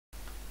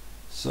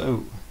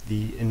So,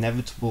 the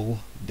inevitable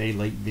day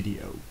late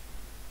video.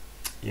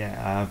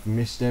 Yeah, I've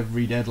missed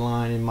every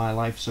deadline in my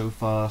life so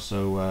far,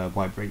 so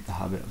why break the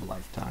habit of a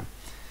lifetime?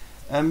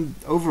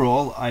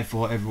 Overall, I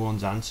thought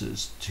everyone's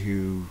answers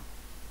to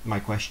my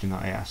question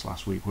that I asked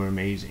last week were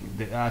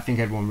amazing. I think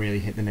everyone really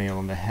hit the nail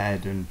on the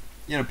head and,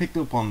 picked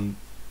up on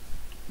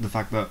the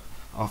fact that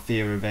our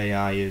fear of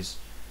AI is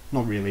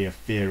not really a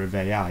fear of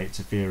AI, it's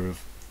a fear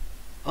of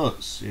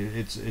us.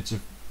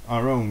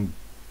 Our own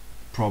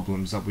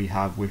problems that we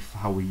have with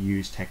how we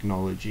use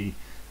technology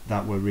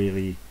that we're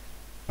really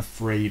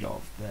afraid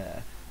of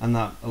there, and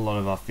that a lot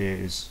of our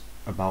fears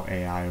about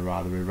AI are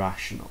rather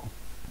irrational.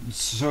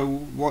 So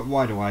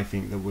why do I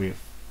think that we're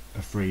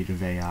afraid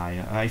of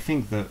AI? I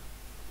think that,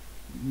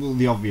 well,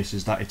 the obvious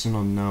is that it's an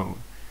unknown.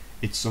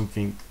 It's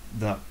something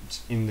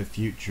that's in the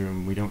future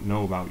and we don't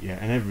know about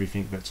yet, and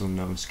everything that's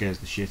unknown scares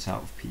the shit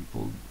out of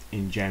people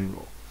in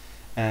general.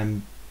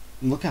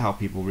 Look at how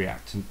people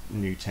react to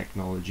new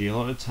technology. A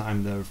lot of the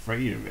time they're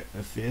afraid of it,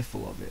 they're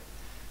fearful of it.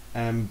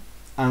 And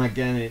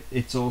again,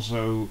 it's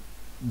also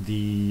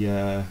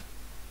the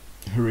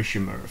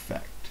Hiroshima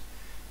effect.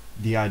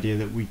 The idea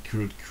that we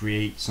could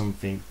create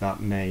something that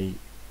may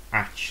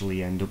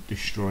actually end up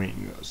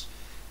destroying us,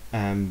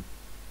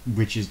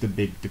 which is the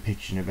big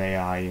depiction of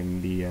AI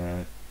in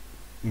the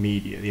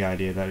media, the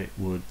idea that it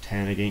would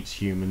turn against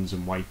humans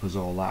and wipe us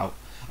all out.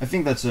 I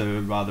think that's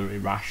a rather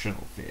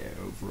irrational fear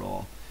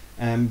overall.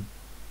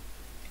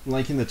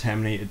 Like in the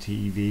Terminator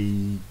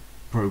TV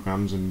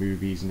programs and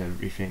movies and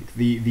everything,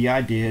 the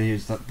idea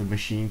is that the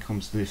machine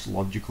comes to this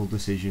logical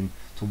decision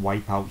to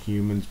wipe out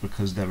humans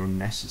because they're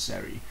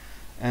unnecessary.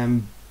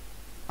 I'm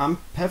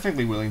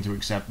perfectly willing to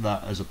accept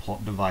that as a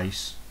plot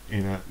device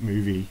in a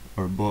movie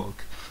or a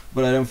book,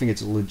 but I don't think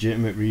it's a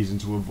legitimate reason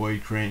to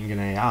avoid creating an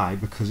AI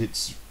because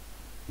it's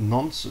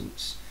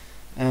nonsense.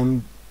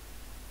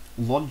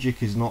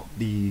 Logic is not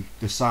the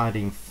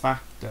deciding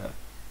factor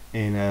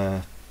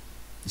in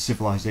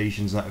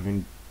civilizations that have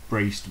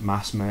embraced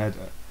mass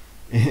murder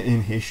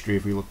in history.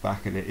 If we look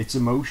back at it, it's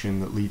emotion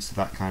that leads to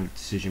that kind of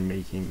decision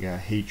making,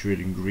 hatred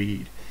and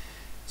greed.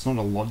 It's not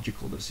a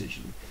logical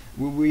decision.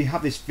 We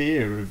have this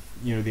fear of,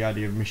 the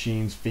idea of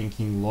machines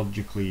thinking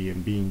logically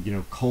and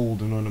being,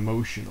 cold and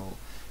unemotional,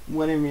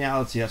 when in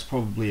reality that's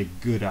probably a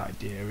good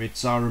idea.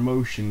 It's our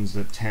emotions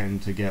that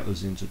tend to get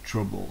us into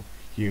trouble,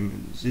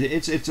 humans.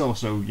 It's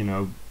also,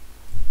 a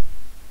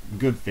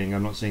good thing.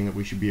 I'm not saying that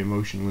we should be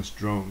emotionless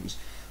drones,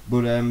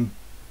 but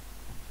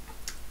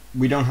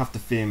we don't have to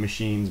fear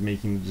machines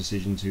making the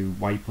decision to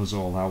wipe us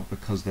all out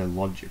because they're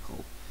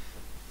logical.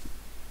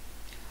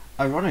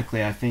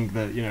 Ironically, I think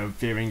that,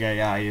 fearing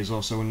AI is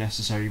also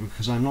unnecessary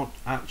because I'm not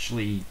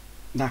actually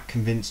that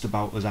convinced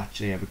about us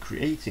actually ever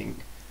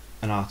creating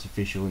an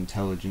artificial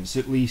intelligence,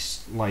 at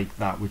least like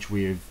that which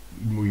we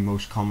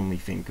most commonly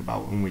think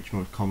about and which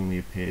most commonly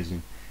appears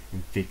in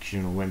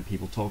fiction or when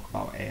people talk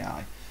about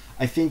AI.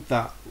 I think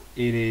that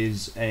it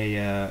is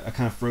a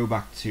kind of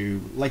throwback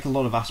to, like a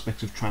lot of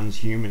aspects of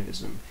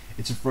transhumanism,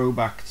 it's a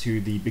throwback to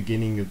the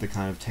beginning of the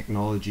kind of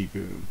technology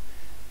boom,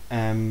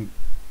 and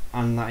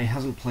that it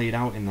hasn't played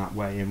out in that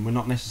way, and we're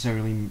not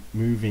necessarily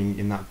moving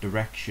in that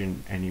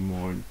direction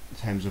anymore in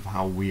terms of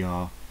how we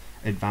are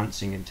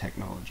advancing in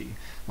technology.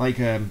 Like,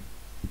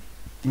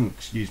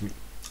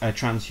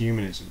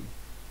 transhumanism.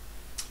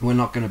 We're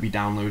not going to be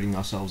downloading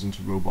ourselves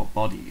into robot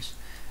bodies.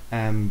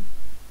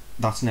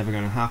 That's never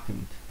going to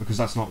happen because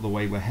that's not the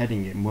way we're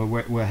heading in.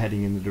 We're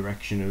heading in the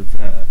direction of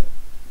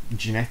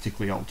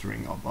genetically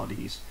altering our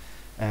bodies,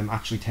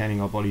 actually turning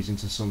our bodies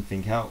into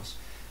something else.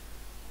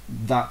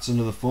 That's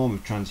another form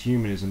of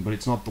transhumanism, but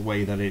it's not the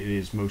way that it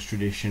is most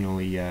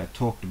traditionally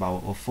talked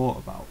about or thought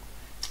about.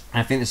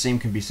 And I think the same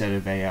can be said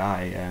of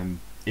AI.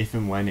 If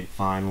and when it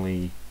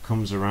finally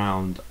comes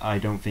around, I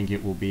don't think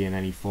it will be in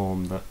any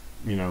form that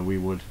we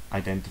would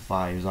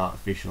identify as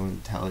artificial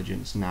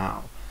intelligence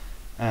now.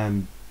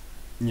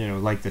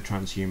 Like the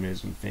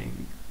transhumanism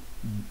thing,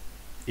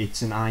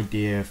 it's an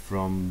idea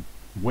from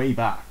way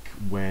back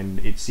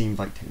when it seemed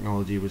like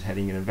technology was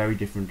heading in a very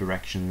different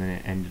direction than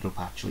it ended up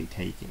actually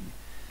taking.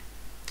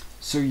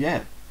 So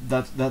yeah,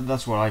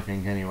 that's what I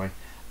think anyway.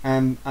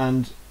 And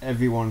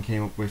everyone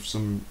came up with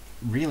some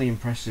really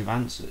impressive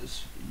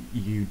answers.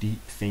 You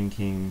deep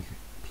thinking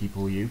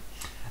people, you.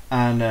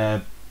 And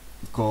of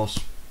course,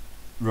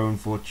 Rowan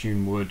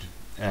Fortune Wood,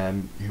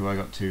 who I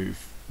got to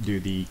do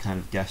the kind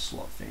of guest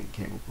slot thing,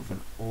 came up with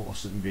an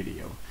awesome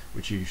video,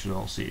 which you should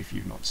all see if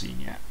you've not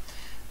seen yet.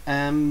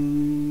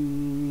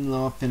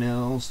 Nothing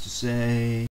else to say.